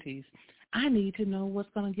opportunities, I need to know what's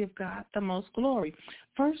going to give God the most glory.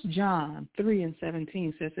 1 John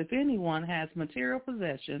 3:17 says, if anyone has material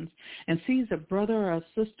possessions and sees a brother or a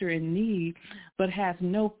sister in need but has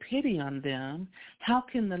no pity on them, how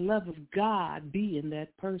can the love of God be in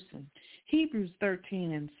that person? Hebrews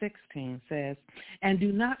 13:16 says, and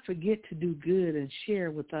do not forget to do good and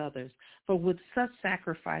share with others, for with such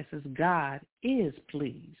sacrifices God is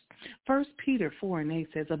pleased. 1 Peter 4:8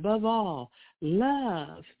 says, above all,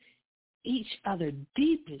 love each other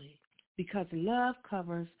deeply, because love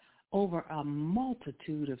covers over a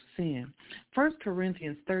multitude of sin. 1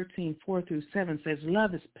 Corinthians 13:4-7 says,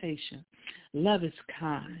 love is patient, love is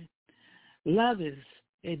kind,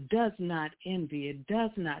 it does not envy, it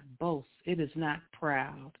does not boast, it is not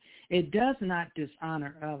proud, it does not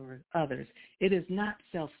dishonor others, it is not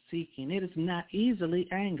self-seeking, it is not easily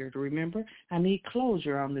angered. Remember, I need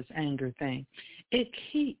closure on this anger thing. It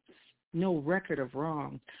keeps no record of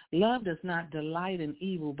wrongs. Love does not delight in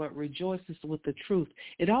evil, but rejoices with the truth.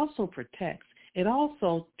 It also protects. It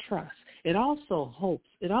also trusts. It also hopes.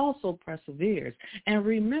 It also perseveres. And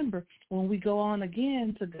remember, when we go on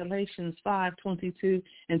again to Galatians 5:22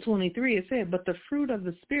 and 23, it said, but the fruit of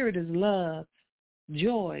the Spirit is love,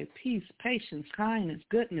 joy, peace, patience, kindness,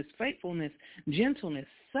 goodness, faithfulness, gentleness,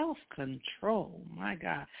 self-control. My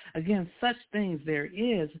God, against such things there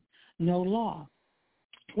is no law.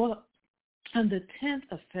 Well, on the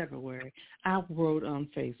 10th of February, I wrote on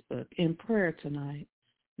Facebook, in prayer tonight,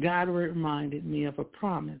 God reminded me of a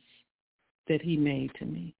promise that he made to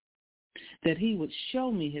me, that he would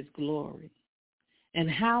show me his glory,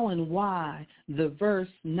 and how and why the verse,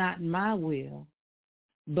 not my will,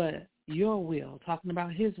 but your will, talking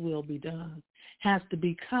about his will be done, has to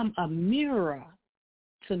become a mirror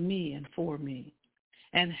to me and for me.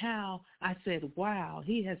 And how I said, wow,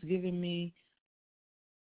 he has given me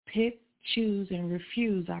pick, choose, and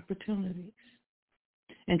refuse opportunities.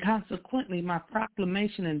 And consequently, my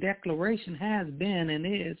proclamation and declaration has been and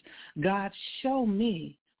is, God, show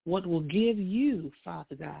me what will give you,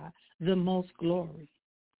 Father God, the most glory.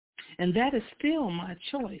 And that is still my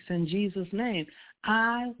choice in Jesus' name.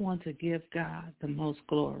 I want to give God the most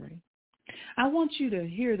glory. I want you to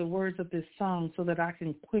hear the words of this song so that I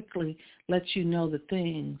can quickly let you know the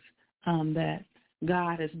things that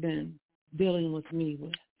God has been dealing with me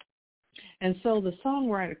with. And so the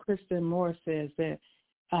songwriter Kristen Moore says that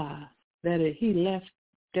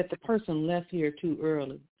that the person left here too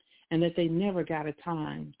early and that they never got a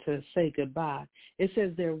time to say goodbye. It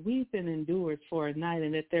says they're weeping endured for a night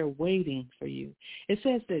and that they're waiting for you. It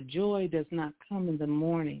says that joy does not come in the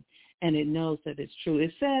morning, and it knows that it's true.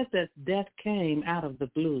 It says that death came out of the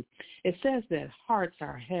blue. It says that hearts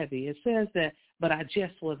are heavy. It says that, but I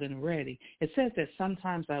just wasn't ready. It says that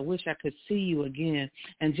sometimes I wish I could see you again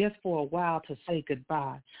and just for a while to say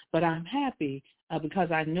goodbye. But I'm happy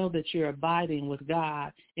because I know that you're abiding with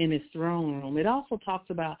God in his throne room. It also talks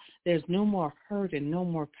about there's no more hurt and no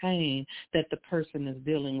more pain that the person is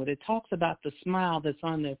dealing with. It talks about the smile that's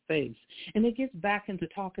on their face. And it gets back into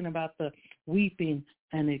talking about the weeping,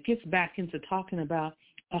 and it gets back into talking about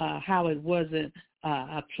how it wasn't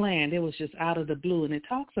planned. It was just out of the blue. And it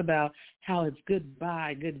talks about how it's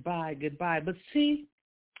goodbye, goodbye, goodbye. But see,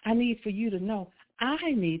 I need for you to know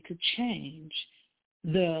I need to change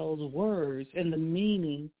those words and the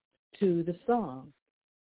meaning to the song.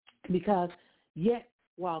 Because yet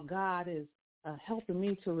while God is helping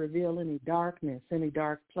me to reveal any darkness, any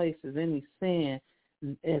dark places, any sin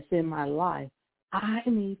that's in my life, I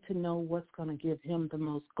need to know what's going to give him the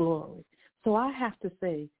most glory. So I have to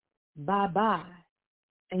say bye-bye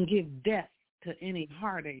and give death to any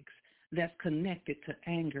heartaches that's connected to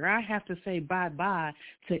anger. I have to say bye-bye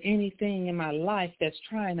to anything in my life that's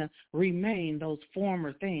trying to remain those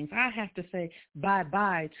former things. I have to say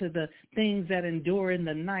bye-bye to the things that endure in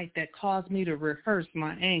the night that cause me to rehearse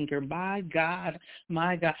my anger. My God,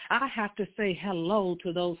 I have to say hello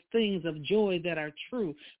to those things of joy that are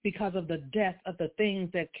true because of the death of the things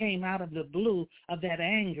that came out of the blue of that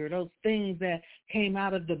anger, those things that came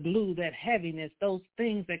out of the blue, that heaviness, those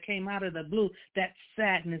things that came out of the blue, that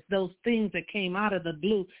sadness, those things that came out of the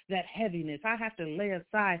blue, that heaviness. I have to lay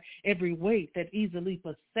aside every weight that easily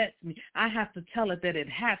besets me. I have to tell it that it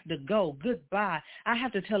has to go. Goodbye. I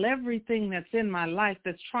have to tell everything that's in my life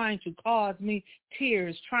that's trying to cause me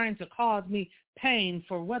tears, trying to cause me pain,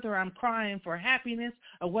 for whether I'm crying for happiness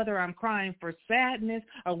or whether I'm crying for sadness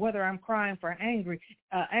or whether I'm crying for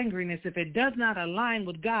angriness. If it does not align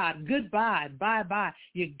with God, goodbye, bye-bye.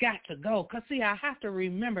 You got to go. Because, see, I have to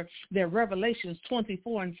remember that Revelations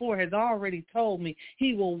 24:4 has already told me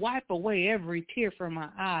he will wipe away every tear from my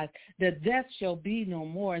eyes, that death shall be no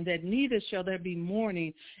more, and that neither shall there be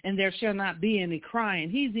mourning, and there shall not be any crying.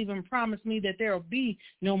 He's even promised me that there will be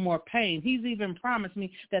no more pain. He's even promised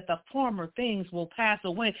me that the former things will pass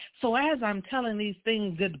away. So as I'm telling these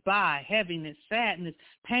things goodbye, heaviness, sadness,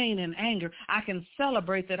 pain, and anger, I can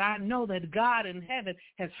celebrate that I know that God in heaven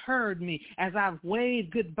has heard me as I've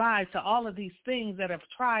waved goodbye to all of these things that have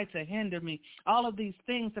tried to hinder me, all of these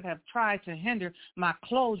things that have tried to hinder my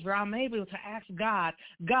closure. I'm able to ask God,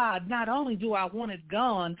 not only do I want it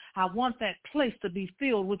gone, I want that place to be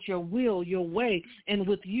filled with your will, your way, and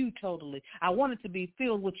with you totally. I want it to be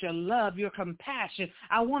filled with your love, your compassion.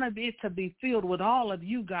 I want it to be filled with all of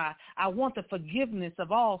you, God. I want the forgiveness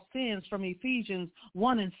of all sins from Ephesians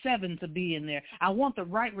 1:7 to be in there. I want the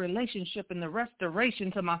right relationship and the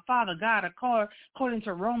restoration to my Father God according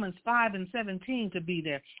to Romans 5:17 to be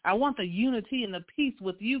there. I want the unity and the peace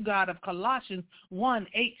with you, God, of Colossians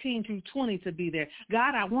 1:18-20 to be there.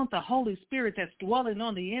 God, I want the Holy Spirit that's dwelling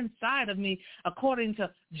on the inside of me according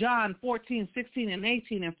to John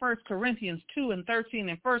 14:16-18 and 1 Corinthians 2:13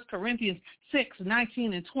 and 1 Corinthians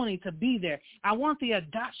 6:19-20 to be there. I want the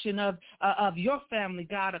adoption of your family,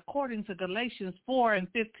 God, according to Galatians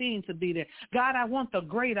 4:15 to be there. God, I want the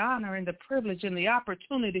great honor and the privilege and the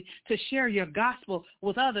opportunity to share your gospel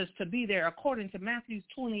with others to be there, according to Matthew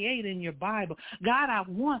 28 in your Bible. God, I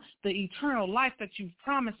want the eternal life that you've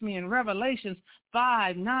promised me in Revelations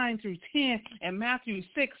 5:9-10 and Matthew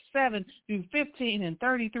 6:7-15 and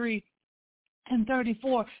 33 and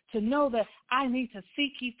 34, to know that I need to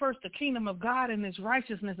seek ye first the kingdom of God and his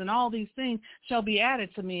righteousness, and all these things shall be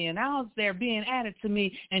added to me. And as they're being added to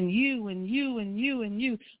me, and you and you and you and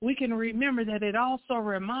you, we can remember that it also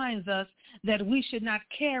reminds us that we should not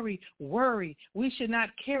carry worry. We should not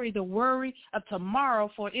carry the worry of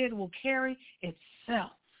tomorrow, for it will carry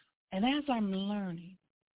itself. And as I'm learning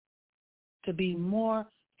to be more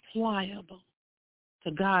pliable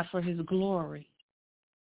to God for his glory,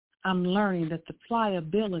 I'm learning that the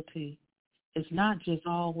pliability is not just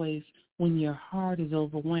always when your heart is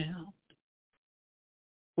overwhelmed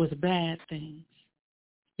with bad things.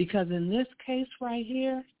 Because in this case right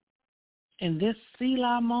here, in this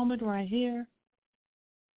Selah moment right here,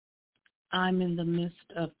 I'm in the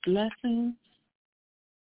midst of blessings,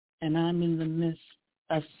 and I'm in the midst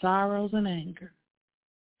of sorrows and anger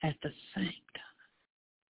at the same time.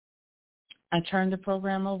 I turn the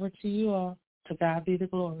program over to you all. To God be the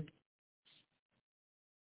glory.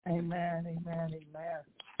 Amen, amen, amen.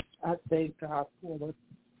 I thank God for the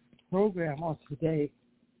program on today.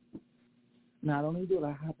 Not only do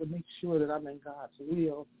I have to make sure that I'm in God's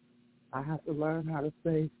will, I have to learn how to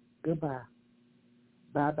say goodbye,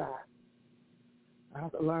 bye-bye. I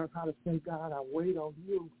have to learn how to say, God, I wait on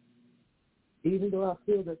you. Even though I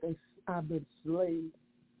feel that I've been slaved,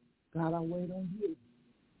 God, I wait on you.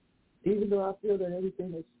 Even though I feel that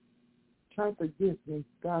everything is trying to get me,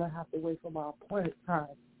 God, I have to wait for my appointed time.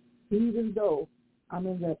 Even though I'm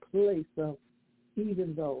in that place of,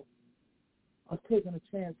 even though I'm taking a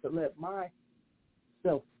chance to let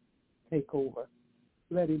myself take over,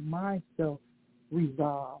 letting myself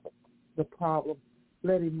resolve the problem,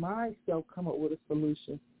 letting myself come up with a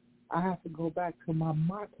solution, I have to go back to my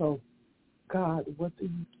motto, God, what do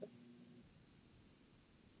you say?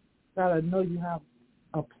 God, I know you have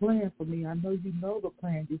a plan for me. I know you know the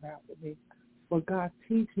plan you have for me. But God,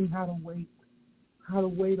 teach me how to wait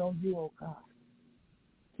on you, oh God.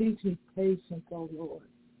 Teach me patience, oh Lord.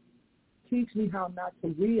 Teach me how not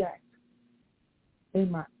to react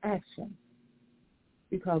in my actions,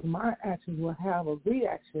 because my actions will have a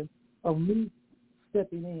reaction of me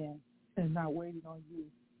stepping in and not waiting on you.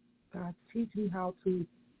 God, teach me how to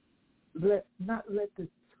not let the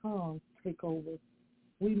tongue take over.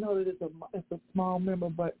 We know that it's a small member,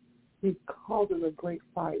 but it causes a great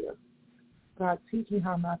fire. God, teach me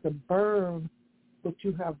how not to burn what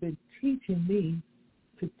you have been teaching me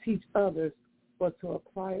to teach others, but to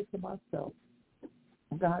apply it to myself.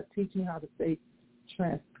 God, teach me how to stay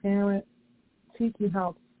transparent. Teach me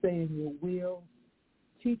how to stay in your will.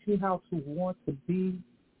 Teach me how to want to be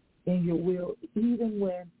in your will, even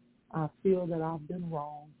when I feel that I've been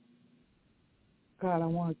wrong. God, I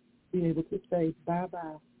want to be able to say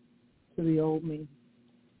bye-bye to the old me.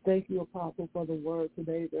 Thank you, Apostle, for the word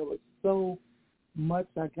today. There was so much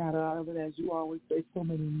I got out of it. As you always say, so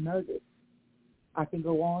many nuggets. I can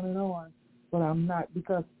go on, but I'm not,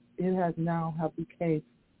 because it has now become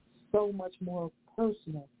so much more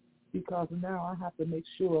personal, because now I have to make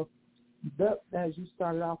sure that, as you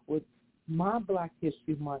started off with, my Black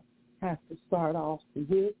History Month has to start off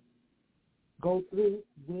with, go through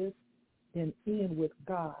with, and end with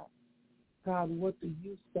God. God, what do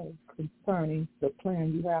you say concerning the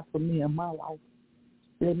plan you have for me in my life?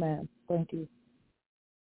 Amen. Thank you.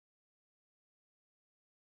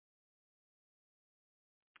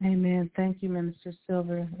 Amen. Thank you, Minister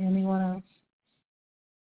Silver. Anyone else?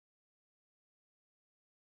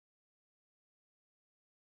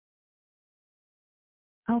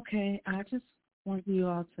 Okay, I just want you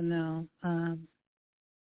all to know,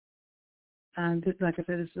 like I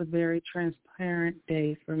said, this is a very transparent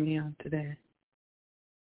day for me on today.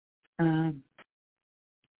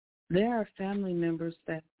 There are family members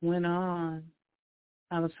that went on.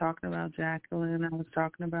 I was talking about Jacqueline. I was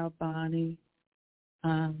talking about Bonnie.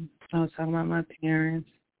 I was talking about my parents.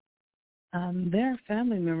 There are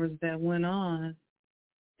family members that went on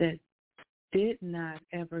that did not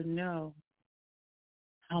ever know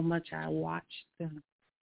how much I watched them,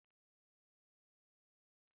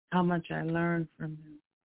 how much I learned from them.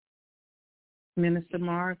 Minister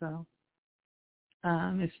Margot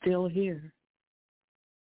is still here.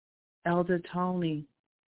 Elder Tony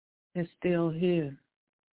is still here.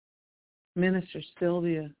 Minister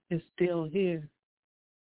Sylvia is still here.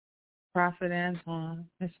 Prophet Antoine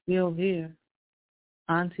is still here.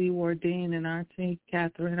 Auntie Wardine and Auntie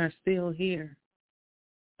Catherine are still here.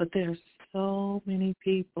 But there's so many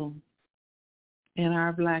people in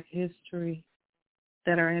our Black history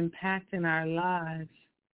that are impacting our lives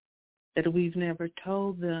that we've never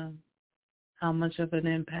told them how much of an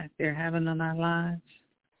impact they're having on our lives.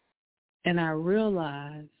 And I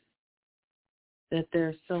realize that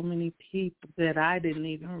there's so many people that I didn't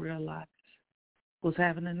even realize was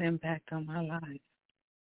having an impact on my life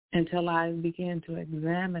until I began to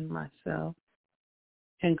examine myself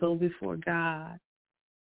and go before God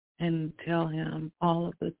and tell him all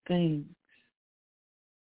of the things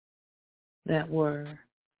that were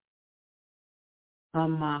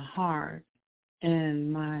on my heart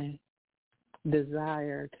and my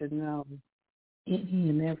desire to know any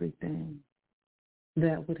and everything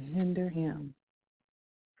that would hinder him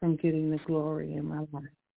from getting the glory in my life.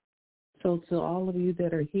 So to all of you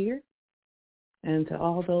that are here and to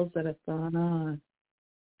all those that have gone on,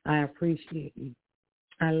 I appreciate you.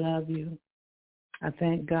 I love you. I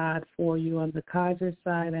thank God for you on the Kaiser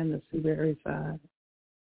side and the Seabury side.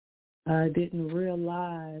 I didn't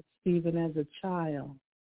realize, even as a child,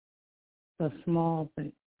 the small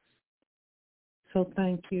things. So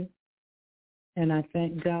thank you. And I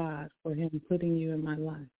thank God for him putting you in my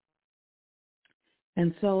life.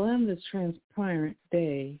 And so on this transparent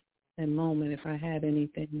day and moment, if I had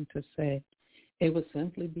anything to say, it would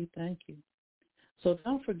simply be thank you. So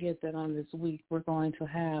don't forget that on this week, we're going to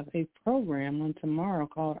have a program on tomorrow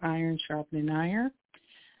called Iron Sharpening Iron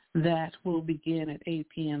that will begin at 8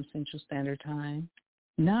 p.m. Central Standard Time,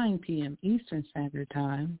 9 p.m. Eastern Standard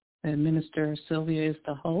Time. And Minister Sylvia is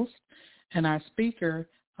the host, and our speaker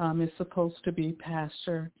is supposed to be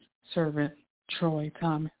Pastor Servant Troy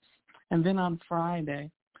Thomas. And then on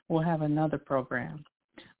Friday, we'll have another program,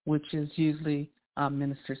 which is usually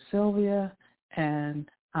Minister Sylvia and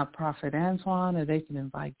Prophet Antoine, and they can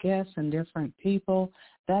invite guests and different people.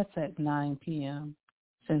 That's at 9 p.m.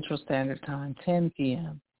 Central Standard Time, 10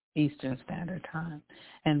 p.m. Eastern Standard Time.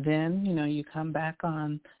 And then, you come back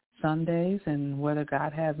on Sundays, and whether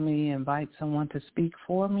God has me invite someone to speak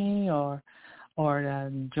for me or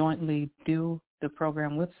jointly do the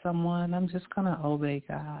program with someone, I'm just going to obey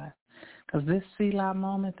God. Because this Selah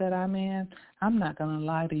moment that I'm in, I'm not going to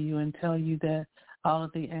lie to you and tell you that all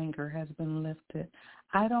of the anger has been lifted.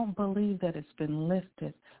 I don't believe that it's been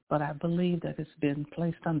lifted, but I believe that it's been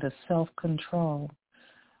placed under self-control,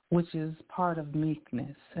 which is part of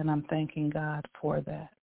meekness, and I'm thanking God for that.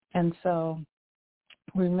 And so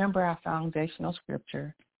remember, our foundational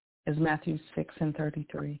scripture is Matthew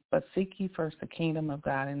 6:33. But seek ye first the kingdom of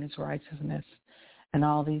God and his righteousness, and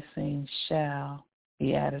all these things shall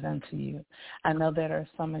be added unto you. I know there are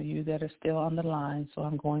some of you that are still on the line, so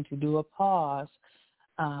I'm going to do a pause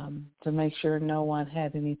to make sure no one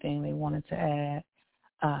had anything they wanted to add.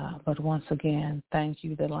 But once again, thank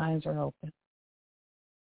you. The lines are open.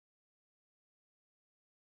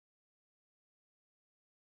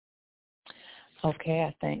 Okay,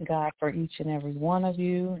 I thank God for each and every one of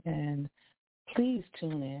you, and please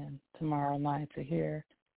tune in tomorrow night to hear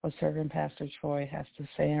what Servant Pastor Troy has to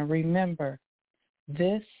say. And remember,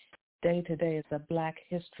 this day today is a Black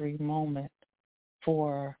History moment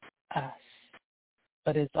for us,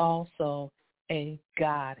 but it's also a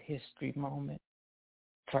God history moment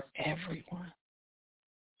for everyone.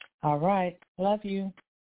 All right, love you.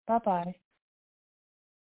 Bye-bye.